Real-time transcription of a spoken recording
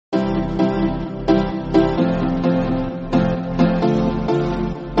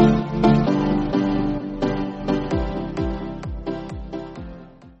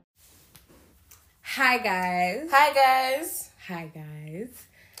Hi guys. Hi guys. Hi guys.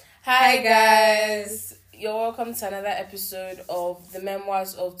 Hi guys. You're welcome to another episode of the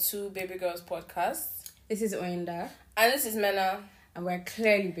Memoirs of Two Baby Girls podcast. This is Oyinda. And this is Mena. And we're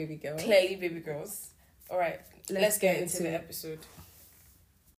clearly baby girls. Clearly baby girls. Alright, let's get into the episode.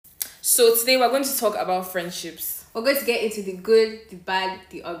 So today we're going to talk about friendships. We're going to get into the good, the bad,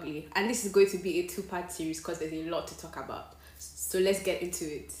 the ugly. And this is going to be a 2-part series because there's a lot to talk about. So let's get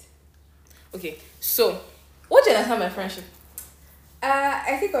into it. Okay, so what do you understand by friendship?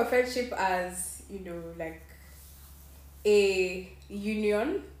 I think of friendship as, like a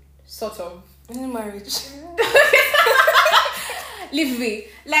union, sort of. Marriage. Leave me.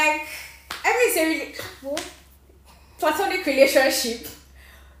 Like, it's a really platonic relationship.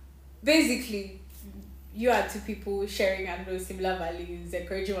 Basically, you are two people sharing similar values,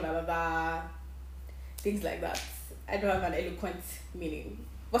 encouraging one another, things like that. I don't have an eloquent meaning.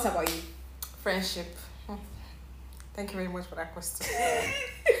 What about you? Friendship. Thank you very much for that question.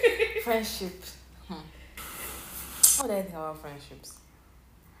 Friendship. What do I think about friendships?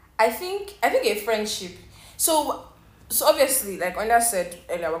 I think a friendship. So obviously, like Onda said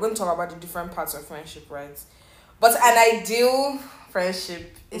earlier, we're going to talk about the different parts of friendship, right? But an ideal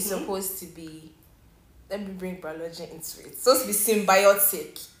friendship is supposed to be, let me bring biology into it. It's supposed to be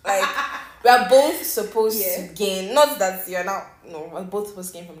symbiotic. Like, we are both supposed to gain. Not that you're not, no, we're both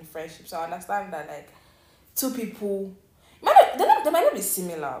supposed to gain from the friendship. So I understand that, like, two people, they might not be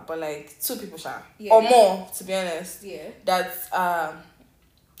similar, but like two people or more, to be honest. Yeah. That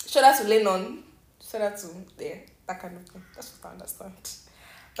shoulder to lean on, shoulder to that kind of thing. That's what I understand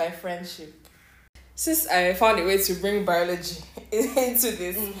by friendship. Since I found a way to bring biology into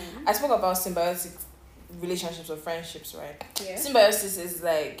this, I spoke about symbiotic relationships or friendships, right? Yeah. Symbiosis is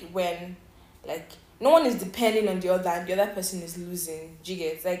like when, like, no one is depending on the other and the other person is losing. Do you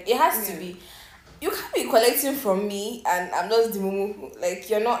get? Like, it has to be. You can't be collecting from me and I'm just the mumu. Like,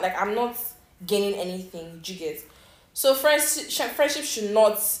 you're not, like, I'm not gaining anything. Do you get? So friendship should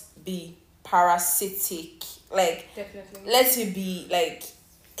not be parasitic. Like, definitely. Let it be, like,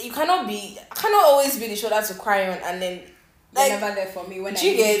 I cannot always be the shoulder to cry on and then, like, you're never there for me when I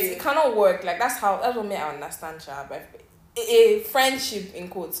need you. It cannot work. Like, that's what made I understand, but a friendship, in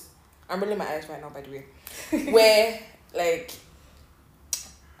quotes, I'm rolling my eyes right now, by the way, where, like,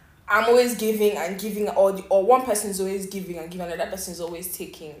 I'm always giving and giving, or one person is always giving and giving, and the other person is always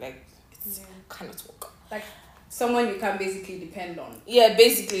taking. Like, it cannot work. Like, someone you can basically depend on. Yeah,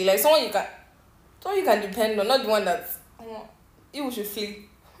 basically, like someone you can depend on, not the one that you should flee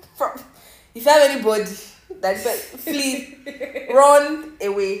from. If you have anybody that flee, run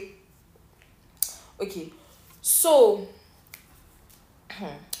away. Okay, so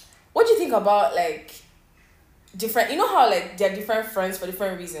what do you think about, like, different, how, like, they're different friends for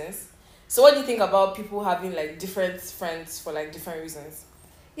different reasons? So what do you think about people having, like, different friends for, like, different reasons?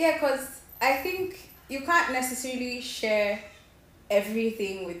 Yeah, because I think you can't necessarily share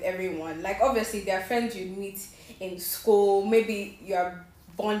everything with everyone. Like, obviously there are friends you meet in school, maybe you're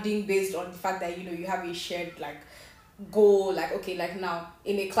bonding based on the fact that you have a shared, like, goal. Like, okay, like, now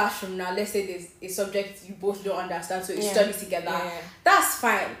in a classroom, now let's say there's a subject you both don't understand, so you study together. That's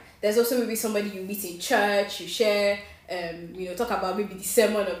fine. There's also maybe somebody you meet in church, you share, talk about maybe the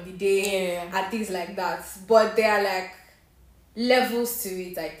sermon of the day and things like that. But there are, like, levels to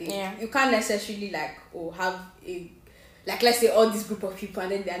it, I think. You can't necessarily, like, have a, like, let's say all this group of people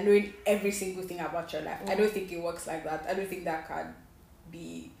and then they're knowing every single thing about your life. I don't think it works like that. I don't think that can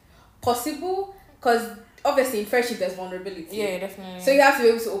be possible because obviously in friendship there's vulnerability. Yeah, definitely. So you have to be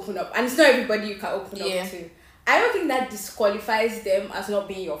able to open up, and it's not everybody you can open up to. I don't think that disqualifies them as not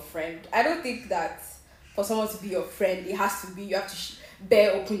being your friend. I don't think that for someone to be your friend, it has to be, you have to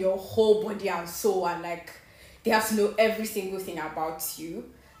bear open your whole body and soul, and, like, they have to know every single thing about you.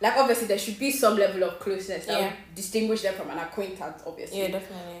 Like, obviously there should be some level of closeness that would distinguish them from an acquaintance, obviously. Yeah,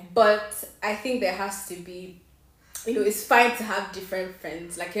 definitely. But I think there has to be, it's fine to have different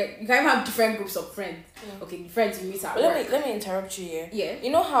friends. Like, you can have different groups of friends. Okay, the friends you meet at work. Let me interrupt you here. Yeah. You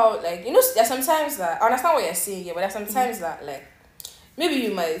know how, like, there's sometimes that, I understand what you're saying here, but there's sometimes that, like, maybe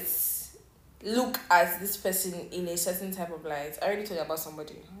you might look at this person in a certain type of light. I already told you about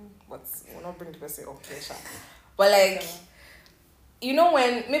somebody, but we'll not bring the person up here. But, like,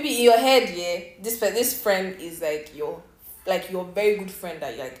 when maybe in your head, this friend is like your very good friend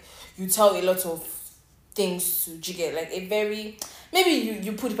that, like, you tell a lot of things to jiggle, like, a very, maybe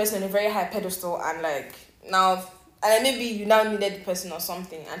you put the person on a very high pedestal and, like, now, and then maybe you now needed the person or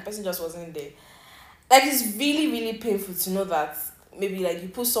something and the person just wasn't there. Like, it's really, really painful to know that maybe, like, you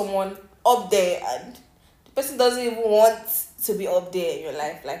put someone up there and the person doesn't even want to be up there in your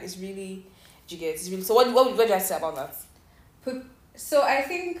life. Like, it's really Do you get? It's really, so what do you have to say about that? So I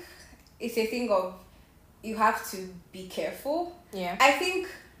think it's a thing of you have to be careful. Yeah. I think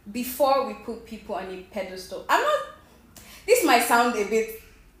before we put people on a pedestal, this might sound a bit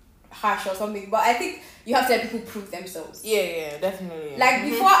harsh or something, but I think you have to let people prove themselves. Yeah, definitely. Yeah. Like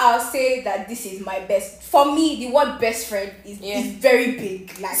before I'll say that this is my best. For me, the word best friend is very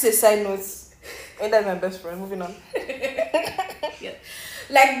big. Like, it's a side note. That's my best friend. Moving on. Yeah.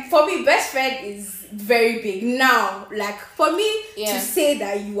 Like for me, best friend is very big. Now, like for me to say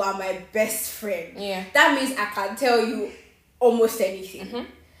that you are my best friend, that means I can tell you almost anything.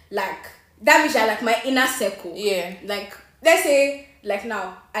 Like that means you're like my inner circle. Yeah. Like let's say, like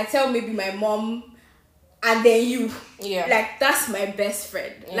now, I tell maybe my mom and then you. Yeah. Like that's my best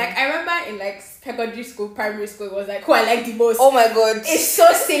friend. Yeah. Like I remember in like secondary school, primary school, it was like who I like the most. Oh my god. It's so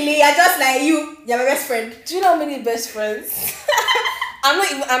silly. I just like you're my best friend. Do you know how many best friends?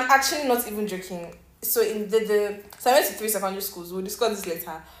 I'm actually not even joking. So in so I went to 3 secondary schools. We'll discuss this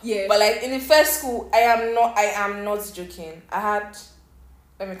later. Yeah. But like in the first school, I am not joking. I had,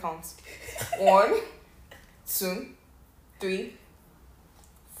 let me count. 1, 2, 3,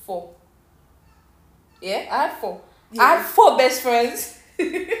 4. Yeah, I had 4. Yeah. I had 4 best friends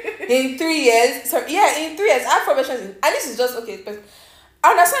in 3 years. So yeah, in 3 years, I had 4 best friends. And this is just okay. But I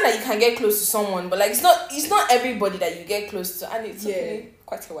understand that you can get close to someone, but like it's not everybody that you get close to, and it's okay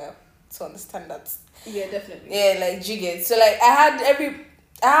quite a while to understand that. Yeah, definitely. Yeah, like jigget. So like I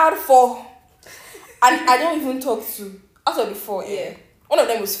had 4, and I don't even talk to out of the 4. Yeah, one of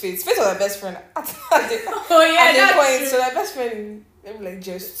them was Faith. Faith was my best friend at the point. So my best friend, maybe like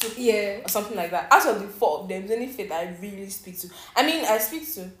just 2, or something like that. Out of the 4 of them, there's only Faith I really speak to. I mean, I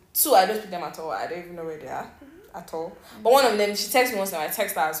speak to 2. I don't speak to them at all. I don't even know where they are at all. But one of them, she texts me once and I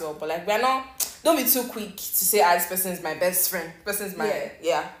text her as well. But like don't be too quick to say this person is my best friend. Person is my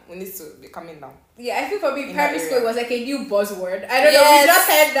we need to be coming down. Yeah, I think for me primary school was like a new buzzword. I don't know, we just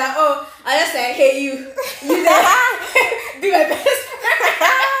said that, I just said, hey you there, be my best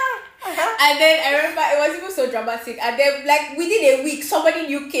friend. And then I remember it was even so dramatic. And then like within a week somebody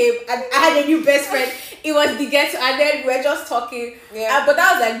new came and I had a new best friend. It was the get and then we were just talking. Yeah. But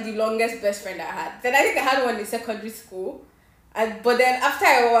that was like the longest best friend I had. Then I think I had one in secondary school. But then after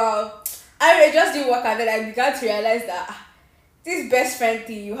a while, it just didn't work, and then I began to realize that this best friend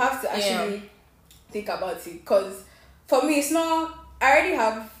thing, you have to actually think about it. Because for me, it's not, I already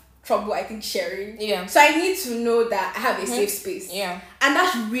have trouble, I think, sharing. Yeah. So I need to know that I have a safe space. Yeah. And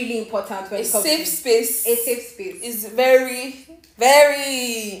that's really important when it comes to space. A safe space is very,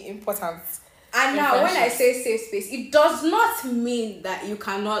 very important. And now when I say safe space, it does not mean that you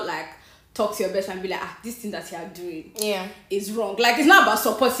cannot like talk to your best friend and be like, this thing that you are doing is wrong. Like it's not about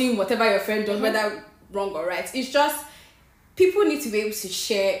supporting whatever your friend does, whether wrong or right. It's just people need to be able to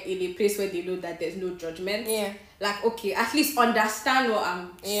share in a place where they know that there's no judgment. Yeah. Like, okay, at least understand what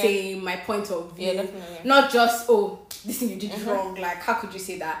I'm saying, my point of view. Yeah, definitely. Not just, this thing you did wrong. Like, how could you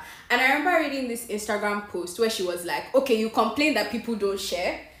say that? And I remember reading this Instagram post where she was like, okay, you complain that people don't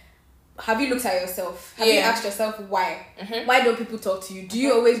share. Have you looked at yourself? Have you asked yourself why? Why don't people talk to you? Do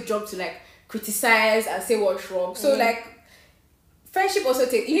you always jump to like criticize and say what's wrong? So like, friendship also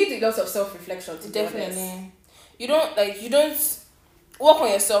you need lots of self-reflection to definitely. Be honest. You don't work on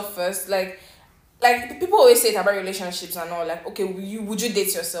yourself first. Like people always say it about relationships and all. Like, okay, would you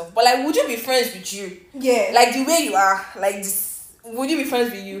date yourself? But like, would you be friends with you? Yeah. Like the way you are, like this. Would you be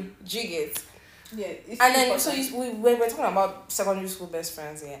friends with you? Do you get? Yeah. And then so we were talking about secondary school best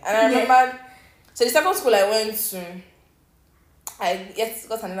friends here, and I remember. So the second school I went to, I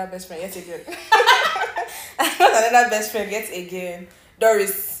got another best friend yet again. I got another best friend yet again.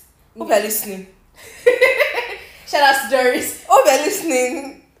 Doris. Hope you're listening. Shout out to Doris. Hope you're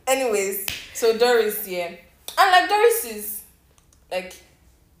listening. Anyways, so Doris, and like Doris is like,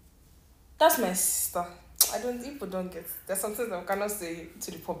 that's my sister. People don't get. There's something I cannot say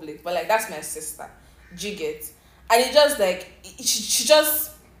to the public, but like that's my sister. Do you get? And it just like she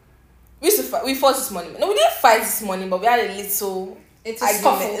just we used to fight. We fought this morning. No, we didn't fight this morning, but we had a little. It's a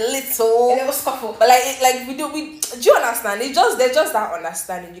scuffle. A little scuffle. But like we do you understand? There's just that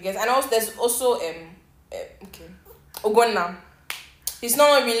understanding, you guys. And also there's also okay, Ogonna. He's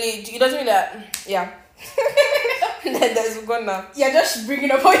not really. He doesn't really. There's Ogonna. You're just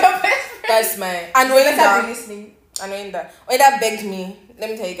bringing up all your best friends. That's my. Anoinda begged me. Let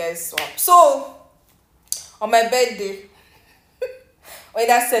me tell you guys. So on my birthday,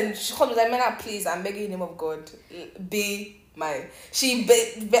 Oida said, she called me like, "Mena, please, I'm begging in the name of God, be my." She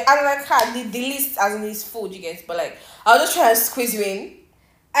I'm like her the list as in his food, you get. But like, I'll just try and squeeze you in.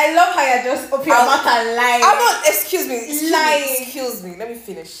 I love how you just open your mouth and lie. I'm not. Excuse me. Let me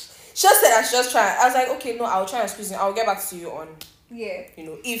finish. She just said I should just try. I was like, okay, no, I'll try and squeeze in. I'll get back to you on, Yeah.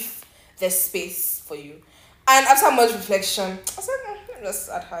 if there's space for you. And after much reflection, I said, let me just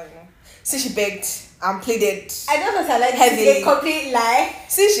add her, Since she begged and pleaded. I don't know if I like heavily. a complete lie.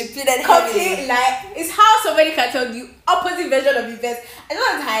 Since she pleaded Complete heavily. lie. It's how somebody can tell the opposite version of events. I don't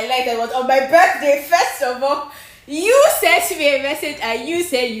want to highlight that it was on my birthday, first of all. You sent me a message and you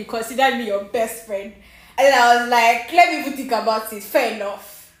said you considered me your best friend. And then I was like, let me even think about it. Fair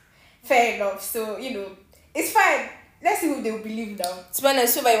enough. So, it's fine. Let's see who they will believe now. To be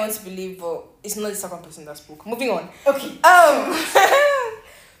honest, whoever you want to believe, but it's not the second person that spoke. Moving on. Okay.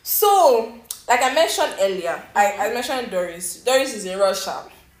 So, like I mentioned earlier, I mentioned Doris. Doris is in Russia,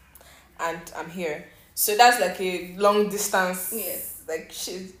 and I'm here. So that's like a long distance. Yes. Like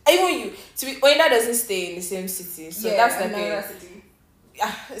she's even you. Oinda doesn't stay in the same city, so that's like another city.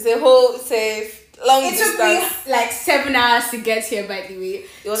 It's a long It distance. took me like 7 hours to get here, by the way.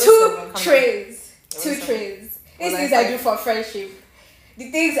 It wasn't Two 7, trains. It Two wasn't trains. These Was things like I do for friendship.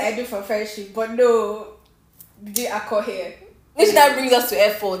 The things I do for friendship, but no, they are called here. Which now brings us to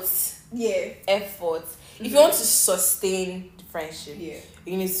efforts. Yeah. Efforts. If you want to sustain the friendship, Yeah.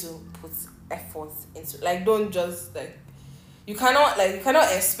 you need to put effort into. Like, don't just you cannot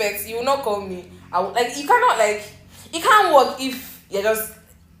expect. You will not call me. You can't work if you just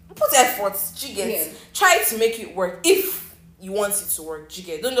put effort. You get. Yeah. Try to make it work if you want it to work. You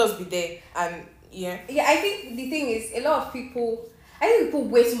get. Don't just be there and yeah. Yeah, I think the thing is, a lot of people,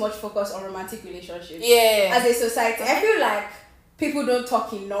 way too much focus on romantic relationships. Yeah. As a society, I feel like people don't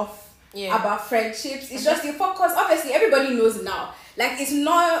talk enough about friendships. It's just the focus. Obviously, everybody knows now. Like, it's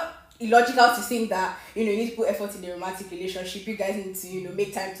not illogical to think that you need to put effort in a romantic relationship. You guys need to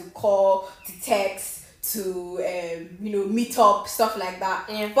make time to call, to text, to meet up, stuff like that.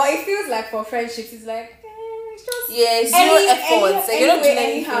 Yeah. But it feels like for friendships, it's like it's just zero effort. You're not doing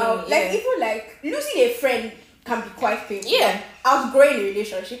anyhow. anything. Like even losing a friend can be quite painful. Yeah. Outgrowing a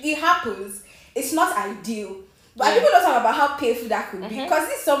relationship, it happens. It's not ideal. But people don't talk about how painful that could be, because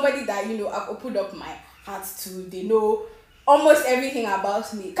it's somebody that I've opened up my heart to. They know almost everything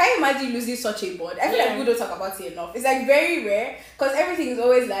about me. Can you imagine losing such a bond? I feel like people don't talk about it enough. It's like very rare, because everything is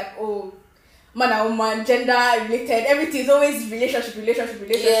always like, oh, man and woman, gender related. Everything is always relationship.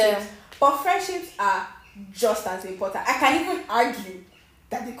 Yeah. But friendships are just as important. I can even argue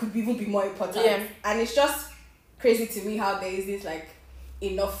that they could even be more important. Yeah. And it's just crazy to me how there is this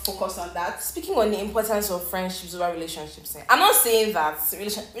enough focus on that. Speaking on the importance of friendships over relationships, I'm not saying that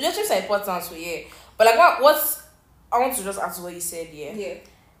relationships are important, so yeah. But what I want to just add to what you said, yeah. Yeah.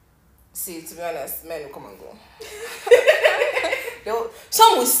 See, to be honest, men will come and go.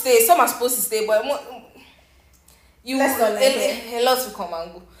 Some will stay, some are supposed to stay, but Let's not like a lot will come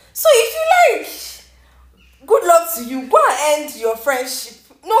and go. So if you like, good luck to you. Go and end your friendship.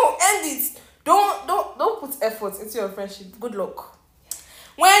 No, end it. Don't put effort into your friendship. Good luck.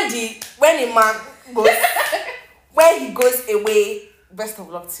 When a man goes when he goes away, best of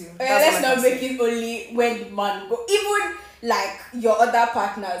luck to you. Yeah, let's not make it only when the man go. Even like your other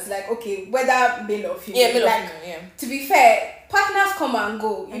partners, like okay, whether male or female. Yeah, male like, or female, yeah. To be fair, partners come and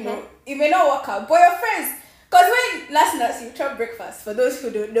go. You know, it may not work out, but your friends. Because when last night you try breakfast, for those who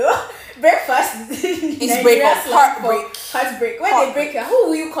don't know, breakfast is breakup, heartbreak. When they break up, who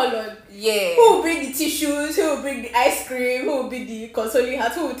will you call on? Yeah. Who will bring the tissues? Who will bring the ice cream? Who will be the consoling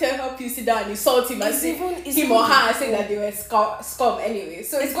heart? Who will help you sit down and insult him and say him or her and say that they were scum anyway?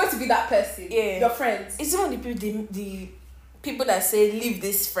 So it's going to be that person. Yeah. Your friends. It's even the people that say leave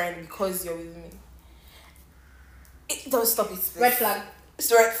this friend because you're with me. Don't stop it. Please. Red flag. It's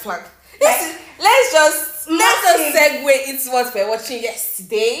a red flag. Let's just segue into what we're watching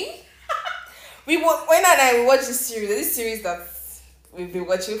yesterday. When and I watched this series that we've been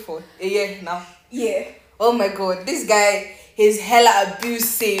watching for a year now. Yeah. Oh my god, this guy is hella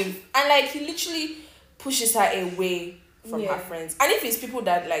abusive, and like he literally pushes her away from her friends. And if it's people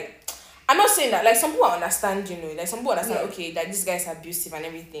that like, I'm not saying that, like some people understand, like some people understand, okay, that this guy's abusive and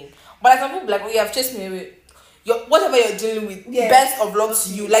everything, but like some people like, oh, you have chased me away. Whatever you're dealing with, best of luck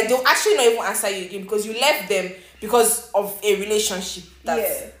to you. Like they'll actually not even answer you again because you left them because of a relationship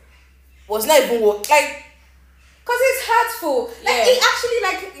that was not even work. Like, cause it's hurtful. Like it actually,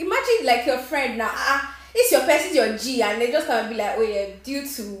 like imagine like your friend now. It's your person, your G, and they just gonna be like, oh yeah, due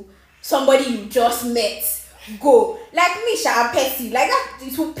to somebody you just met. Go like me, I'm petty like that.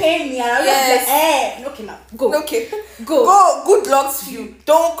 It will pain me, and I'll just be like, okay now, go. Okay, go. Good luck to you.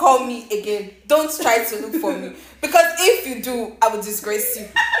 Don't call me again. Don't try to look for me because if you do, I will disgrace you.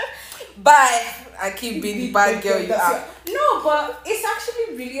 Bye. I keep being the bad girl you are. No, but it's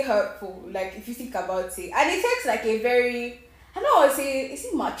actually really hurtful. Like if you think about it, and it takes like a very I know is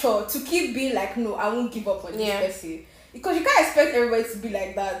it mature to keep being like, no, I won't give up on this person, because you can't expect everybody to be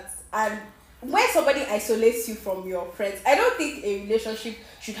like that. And when somebody isolates you from your friends, I don't think a relationship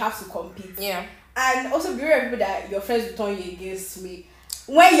should have to compete. Yeah. And also be aware that your friends will turn you against me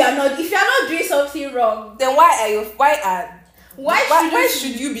when you're not. If you're not doing something wrong, then why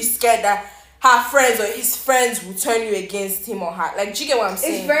should you be scared that her friends or his friends will turn you against him or her? Like, do you get what I'm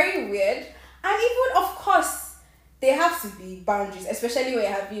saying? It's very weird. And even, of course, there have to be boundaries, especially when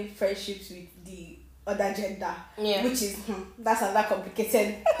you're having friendships with the other gender. Yeah. Which is, that's another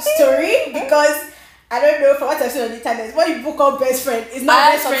complicated story, because I don't know, from what I've seen on the internet, when you book up best friend, it's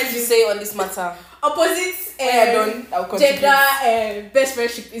not best friend. to say on this matter. Opposite gender best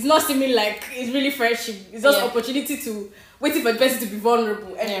friendship. It's not seeming like it's really friendship. It's just opportunity to waiting for the person to be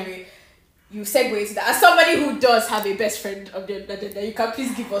vulnerable. Anyway, you segue into that. As somebody who does have a best friend of the other gender, you can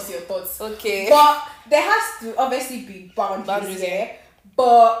please give us your thoughts. Okay. But there has to obviously be boundaries there,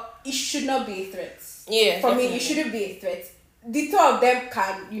 but it should not be a threat. Yeah. For me, it shouldn't be a threat. The two of them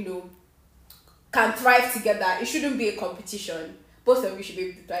can thrive together. It shouldn't be a competition. Both of you should be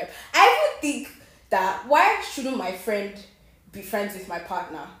able to thrive. I would think that why shouldn't my friend be friends with my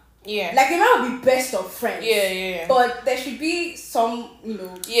partner? Yeah. Like, they might not be best of friends. Yeah. But there should be some,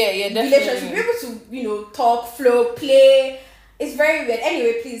 definitely. relationship. Be able to, talk, flow, play. It's very weird.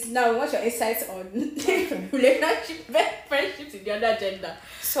 Anyway, please, now what's your insights on relationship, friendships with the other gender?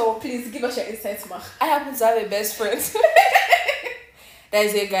 So, please give us your insights, ma. I happen to have a best friend.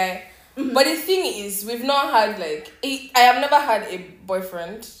 There's a guy. Mm-hmm. But the thing is, we've not had I have never had a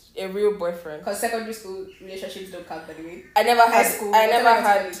boyfriend, a real boyfriend. Because secondary school relationships don't count, by the way. I never had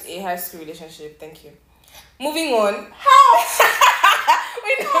a high school relationship. Thank you. Moving on. How?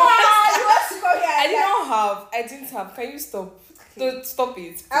 You want to go here? I didn't have. Can you stop? Don't stop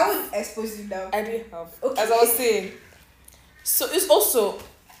it. Please. I would expose you now. I didn't have. Okay. As I was saying. So it's also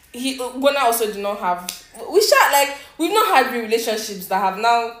Gona also did not have. We've not had real relationships that have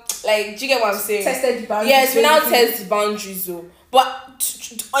now. Like, do you get what I'm saying? Tested the boundaries. Yes, we now test the boundaries though. But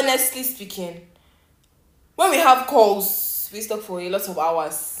honestly speaking, when we have calls, we talk for a lot of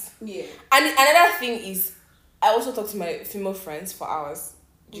hours. Yeah. And another thing is, I also talk to my female friends for hours.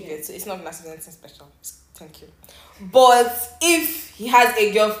 Do you get? So it's not anything special. Thank you. But if he has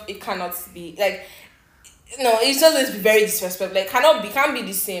a girl, it cannot be no. It's just going to be very disrespectful. Like, can't be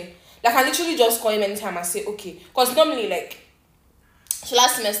the same. Like, I literally just call him anytime and say okay, because normally so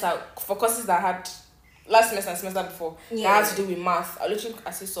last semester, for courses that I had last semester and semester before, that had to do with math, I literally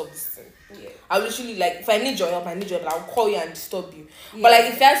assist of this thing. Yeah. I literally if I need your help, I'll call you and disturb you. Yeah. But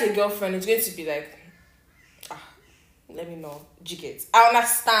if he has a girlfriend, it's going to be let me know. Jiget. I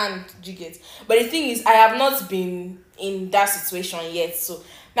understand, Jiget. But the thing is, I have not been in that situation yet, so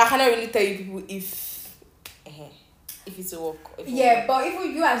now I cannot really tell you people if it's a work. But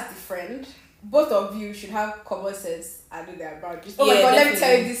even you as the friend, both of you should have common sense and know their boundaries. Oh my God, definitely. let me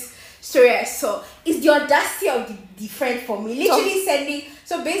tell you this story I saw. It's the audacity of the friend for me. Literally sending.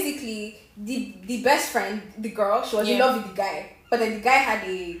 So basically, the best friend, the girl, she was in love with the guy. But then the guy had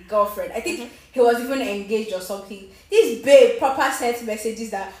a girlfriend. I think he was even engaged or something. This babe proper sent messages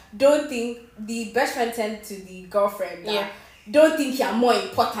that don't think the best friend sent to the girlfriend that don't think you're more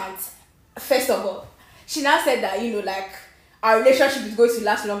important. First of all, she now said that our relationship is going to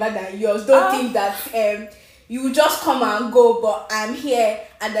last longer than yours. Don't think that you will just come and go, but I'm here,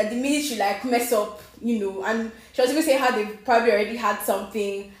 and that the minute you mess up, and she was even saying how they probably already had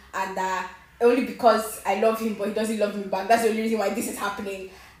something, and that only because I love him but he doesn't love me back, that's the only reason why this is happening.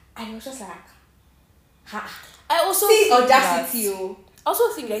 And it was just I also see audacity. I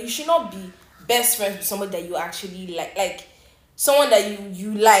also think that you should not be best friends with somebody that you actually like someone that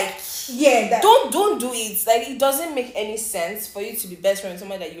you like. Don't do it. It doesn't make any sense for you to be best friends with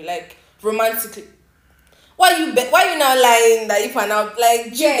someone that you like romantically. Why you now lying that you can out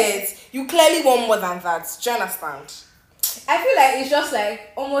you clearly want more than that. Do you understand? I feel it's just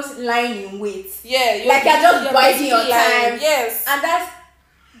almost lying in wait. Yeah, you're just biding your time. Yes, and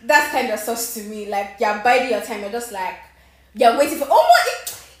that's kind of sus to me. You're biding your time. You're just you're waiting for. Almost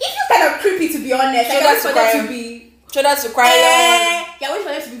it feels kind of creepy, to be honest. For them to be. Shoulder to cry. You're waiting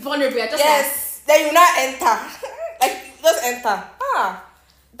for them to be vulnerable. You're just then you not enter. Just enter.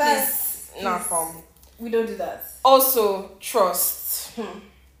 That's not fun. We don't do that. Also, trust.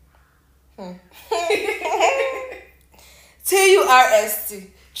 TURST.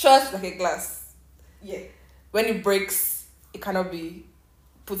 Trust like a glass. Yeah. When it breaks, it cannot be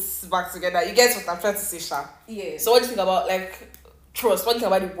put back together. You get what I'm trying to say, Sha? Yeah. So what do you think about trust? What do you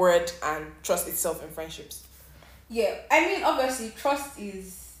think about the word and trust itself in friendships? Yeah. I mean, obviously, trust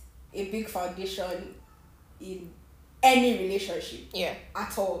is a big foundation in any relationship. Yeah.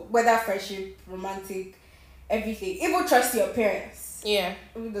 At all. Whether friendship, romantic, everything. Even trust your parents. Yeah.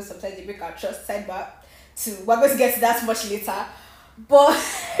 Even though sometimes they break our trust sidebar too. We're going to get to that much later. But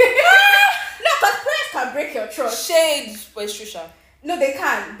no, because parents can break your trust. Shade, but it's true, Sha. No, they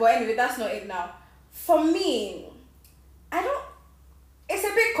can. But anyway, that's not it now. For me, I don't. It's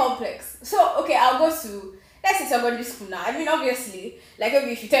a bit complex. So okay, I'll go to, let's say, secondary school now. I mean, obviously, like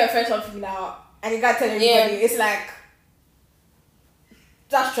maybe if you tell your friends something now and you can't tell everybody, it's like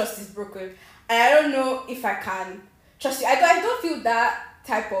that trust is broken. And I don't know if I can trust you. I don't feel that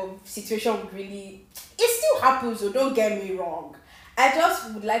type of situation would really. It still happens, so don't get me wrong. I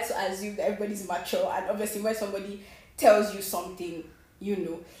just would like to assume that everybody's mature, and obviously when somebody tells you something, you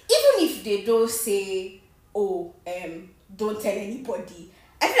know, even if they don't say, oh, don't tell anybody,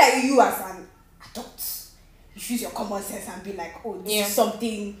 I feel like you as an adult, you use your common sense and be like, oh, this is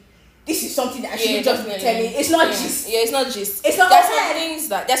something that I shouldn't just be telling. It's not just. Yeah, it's not just. It's not.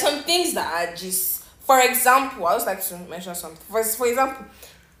 There's some things that are just. For example, I always like to mention something. For example,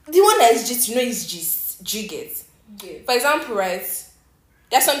 the one that is just, is just. Do you get? Yeah. For example, right,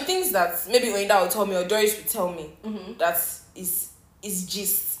 there's some things that maybe Oinda will tell me or Doris will tell me that is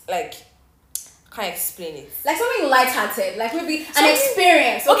just like, can't explain it. Like something lighthearted, like maybe an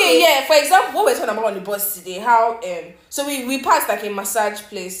experience. Okay, yeah. For example, what we're talking about on the bus today, how so we passed like a massage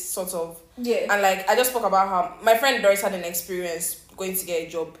place sort of. Yeah. And like I just spoke about how my friend Doris had an experience going to get a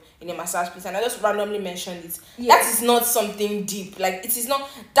job in a massage place, and I just randomly mentioned it. Yeah. That is not something deep. Like it is not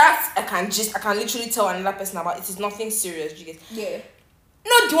that I can literally tell another person about. It is nothing serious. You get? Yeah.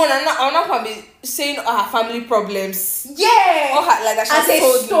 Not the one I'm not be saying her family problems. Yeah. Or her, like that as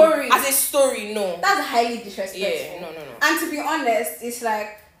a story. As a story, no. That's highly disrespectful. Yeah, no. And to be honest, it's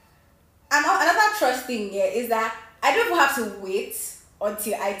like another trust thing here is that I don't have to wait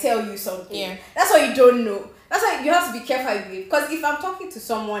until I tell you something. Yeah. That's what you don't know. That's why you have to be careful with. Because if I'm talking to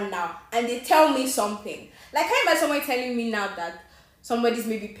someone now and they tell me something, like I remember someone telling me now that somebody's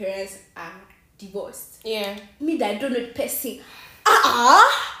maybe parents are divorced. Yeah. Me that I don't know the person.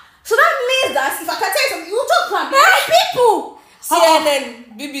 So that means that if I can tell you something, you talk to my people.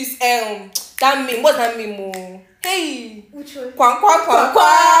 CNN, BB's that meme. What's that meme? Hey. Which one?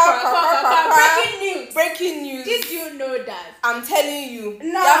 Breaking news. Did you know that? I'm telling you.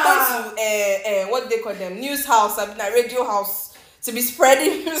 No. They're going to what they call them, news house, like radio house, to be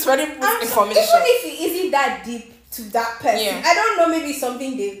spreading information. Even if it isn't that deep to that person, I don't know. Maybe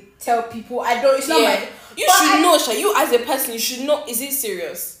something they tell people. I don't. It's not my. You should know, Sha. You as a person, you should know. Is it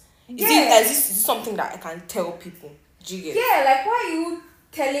serious? Is it something that I can tell people? Do you get? Yeah, like why are you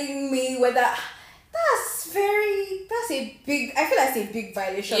telling me whether that's a big. I feel like it's a big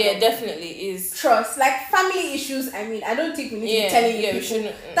violation. Yeah, definitely is. Trust, like family issues. I mean, I don't think we need to be telling you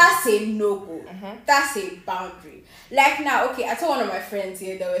people. That's a no-go. That's a boundary. Like now, okay, I told one of my friends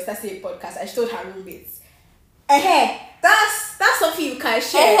here that was starting a podcast. I told her roommates. That's something you can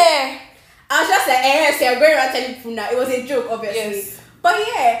share. I was just like, so I'm going around telling people now. It was a joke, obviously. Yes. But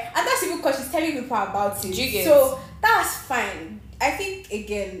yeah, and that's even because she's telling people about it. So that's fine. I think,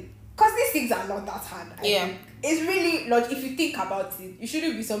 again, because these things are not that hard. I think. It's really, like, if you think about it, it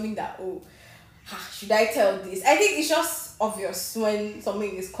shouldn't be something that, should I tell this? I think it's just obvious when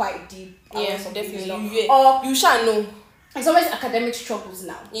something is quite deep. Yeah, definitely. Or you shall know. It's always academic struggles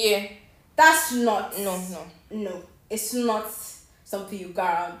now. Yeah. That's not. No. It's not something you go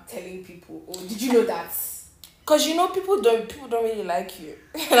around telling people. Oh, did you know that? Because people don't really like you.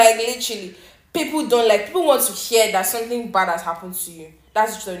 Like literally, people want to hear that something bad has happened to you.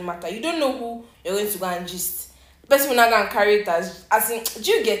 That's just doesn't matter. You don't know who you're going to go and gist. The person will not go and carry it as in.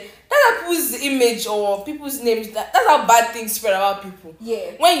 Do you get? That's how people's image or people's names. That's how bad things spread about people.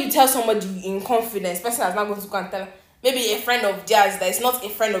 Yeah. When you tell somebody in confidence, person is not going to go and tell maybe a friend of theirs that is not a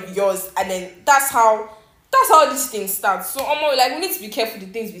friend of yours, and then that's how these things start. So like we need to be careful the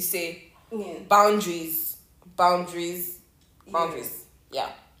things we say. Yeah. Boundaries. Yeah.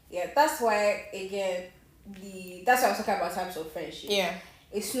 Yeah, that's why again that's why I was talking about types of friendship. Yeah.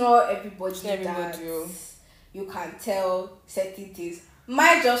 It's not everybody that you can tell certain things.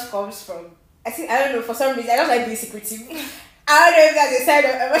 Mine just comes from I don't know, for some reason I don't like being secretive. I don't know if that's a sign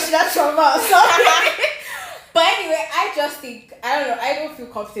of emotional trauma or something. But anyway, I just think I don't feel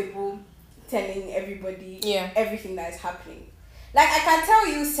comfortable telling everybody everything that is happening. Like I can tell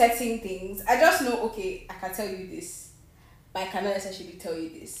you certain things. I just know, okay, I can tell you this, but I cannot necessarily tell you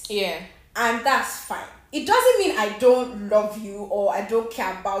this. Yeah. And that's fine. It doesn't mean I don't love you or I don't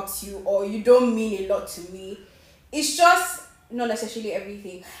care about you or you don't mean a lot to me. It's just not necessarily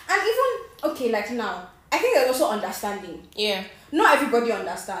everything. And even, okay, like now, I think there's also understanding. Yeah. Not everybody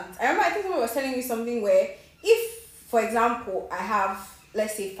understands. I remember I think someone was telling me something where if for example, I have,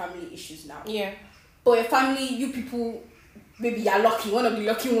 let's say, family issues now. Yeah. But your family, you people, maybe you're lucky, one of the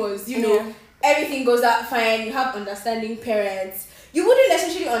lucky ones, you know, Yeah. everything goes out fine, you have understanding parents. You wouldn't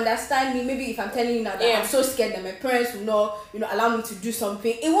necessarily understand me, maybe if I'm telling you now that I'm so scared that my parents will not, you know, allow me to do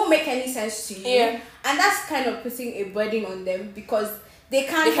something. It won't make any sense to you. Yeah. And that's kind of putting a burden on them because they They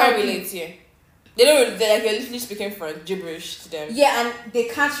can't can't help you. relate, yeah. They don't. They're like, you're literally speaking for gibberish to them. Yeah, and they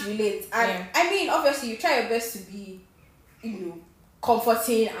can't relate. And Yeah. I mean, obviously, you try your best to be, you know,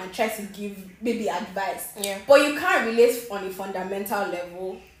 comforting and try to give maybe advice. Yeah. But you can't relate on a fundamental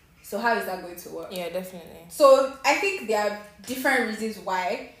level. So how is that going to work? Yeah, definitely. So I think there are different reasons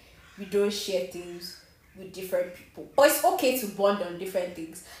why we don't share things with different people. But it's okay to bond on different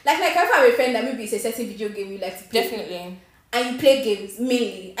things. Like if I have a friend that maybe it's a certain video game you like to play. Definitely. And you play games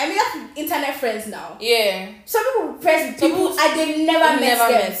mainly. I mean that's internet friends now. Yeah. Some people friends with people and they never met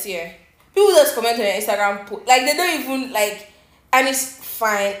them. Yeah. People just comment on your Instagram post. Like they don't even like, and it's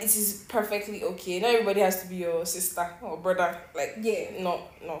fine. It is perfectly okay. Not everybody has to be your sister or brother. Like no.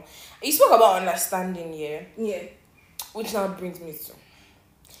 You spoke about understanding, Yeah. which now brings me to,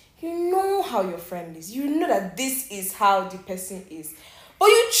 you know how your friend is. You know that this is how the person is, but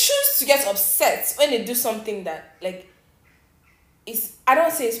you choose to get upset when they do something that like is. I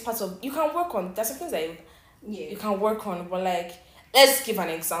don't say it's part of. You can work on. There's some things that you can work on, but like let's give an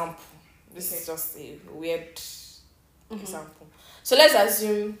example. This is just a weird example. So let's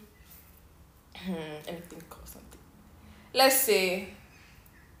assume, let me think of something. Let's say,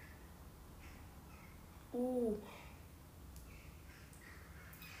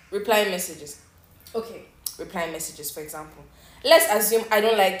 replying messages. Okay. Replying messages, for example. Let's assume I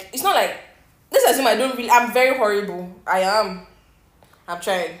don't like, it's not like, let's assume I don't really, I'm very horrible. I'm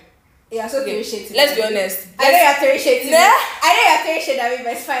trying. Yeah, so irritating. Let's be honest. I know you're irritating. Nah. I know you're irritating,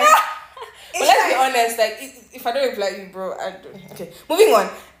 but it's fine. But let's be honest, like if I don't reply you, bro, I don't. Okay, moving on.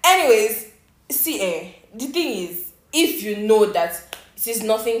 Anyways, see, the thing is, if you know that it is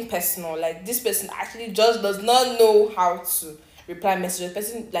nothing personal, like this person actually just does not know how to reply messages.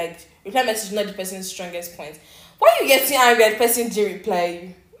 Person like reply message is not the person's strongest point. Why are you getting angry at the person didn't reply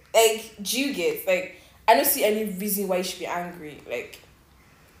you? Like, do you get like? I don't see any reason why you should be angry. Like,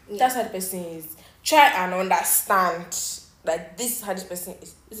 that's how the person is. Try and understand that this is how this person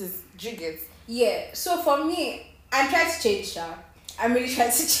is. This is jigget. Yeah. So for me, I'm trying to change, Sha. I'm really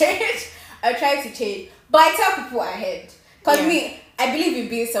trying to change. I'm trying to change. But I tell people ahead. Because me, I believe in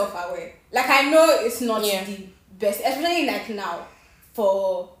being self-aware. Like, I know it's not the best, especially like now,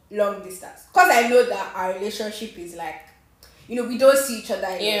 for long distance. Because I know that our relationship is like, you know, we don't see each other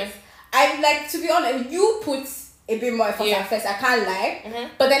enough. I'm like, to be honest, you put a bit more effort at first, I can't lie.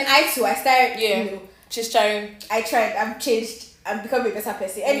 But then I started, you know, just trying. I tried, I've changed, I'm becoming a better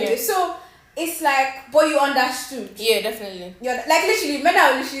person. Anyway, so it's like, but you understood. Yeah, definitely. You're like literally, men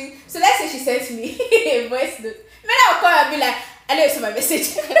are literally, so let's say she sends me a voice note. Men will call and be like, I know you saw my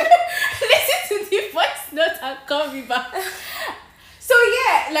message. Listen to the voice note and call me back. So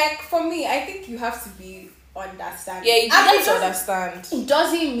yeah, like for me, I think you have to be understanding. Yeah, you have to understand. It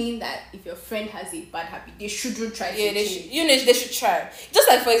doesn't mean that if your friend has a bad habit, they shouldn't try to change. They should try. Just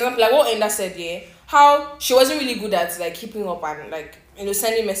like, for example, like what Enda said, how she wasn't really good at like keeping up and like, you know,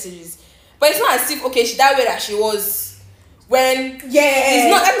 sending messages. But it's not as if she's that way that she was when it's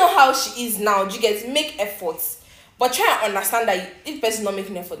not. That's not how she is now. You get make efforts, but try and understand that if the person is not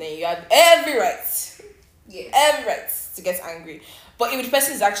making effort, then you have every right to get angry. But if the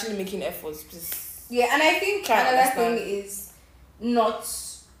person is actually making efforts, please. Yeah, and I think another thing is not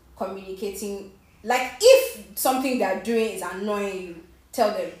communicating. Like if something they're doing is annoying you,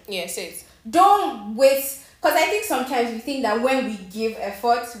 tell them. Yeah, say it. Don't wait. Because I think sometimes we think that when we give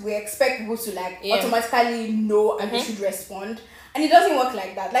effort, we expect people to like automatically know and they should respond. And it doesn't work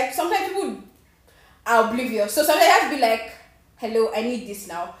like that. Like sometimes people are oblivious. So sometimes you have to be like, hello, I need this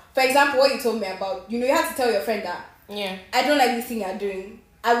now. For example, what you told me about, you know, you have to tell your friend that I don't like this thing you're doing.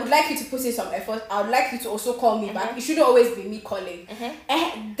 I would like you to put in some effort. I would like you to also call me back. It shouldn't always be me calling.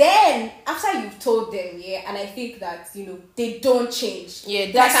 And then after you've told them, and I think that, you know, they don't change.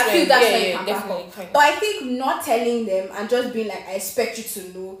 Yeah, that's like, I feel that's when you can back definitely. up. But I think not telling them and just being like, I expect you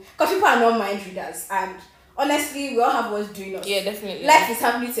to know, because people are not mind readers, and honestly, we all have what's doing us. Yeah, definitely. Life is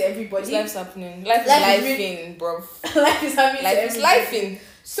happening to everybody. Life's happening. Life is life-ing, bro. Life is happening to everybody. Life is life-ing.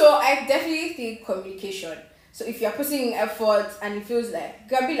 So I definitely think communication. So if you're putting in effort and it feels like,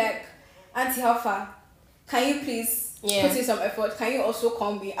 you can be like, Auntie, how far? Can you please put in some effort? Can you also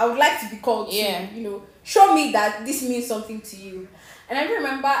call me? I would like to be called too. You know, show me that this means something to you. And I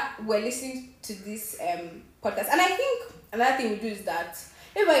remember we're listening to this podcast, and I think another thing we do is that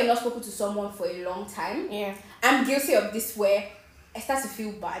maybe when you're not spoken to someone for a long time. Yeah. I'm guilty of this where I start to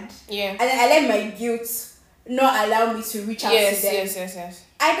feel bad. Yeah. And then I let my guilt not allow me to reach out to them. Yes.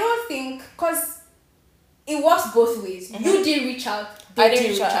 I don't think, because it works both ways. Mm-hmm. You didn't reach out. I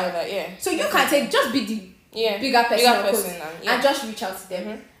didn't reach out either. Yeah. So you can just be the bigger person, and just reach out to them.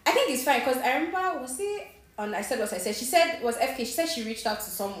 Mm-hmm. I think it's fine, because I remember, I said what I said. She said, was FK, she said she reached out to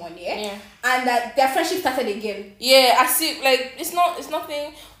someone, and that their friendship started again. Yeah, I see, like, it's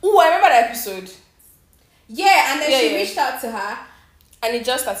nothing. Oh, I remember that episode. Yeah, and then she reached out to her. And it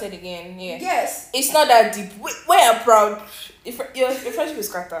just started again, yeah. Yes. It's not that deep. We are proud. Your friendship is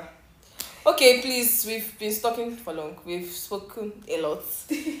scatter. Okay, please, we've been talking for long. We've spoken a lot.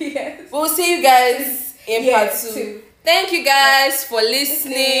 Yes. We'll see you guys in part 2. Thank you guys for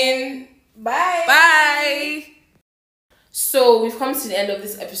listening. Bye. Bye. So we've come to the end of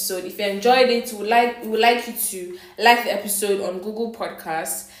this episode. If you enjoyed it, we would like you to like the episode on Google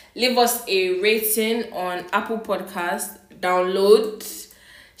Podcasts, leave us a rating on Apple Podcasts, download,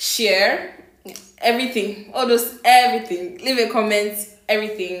 share, everything. Everything. Leave a comment,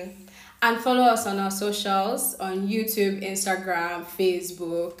 everything. And follow us on our socials on YouTube, Instagram,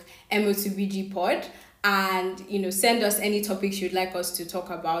 Facebook, MO2BG Pod. And, send us any topics you'd like us to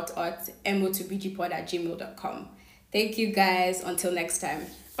talk about at mo2bgpod@gmail.com. Thank you guys. Until next time.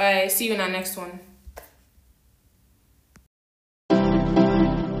 Bye. See you in our next one.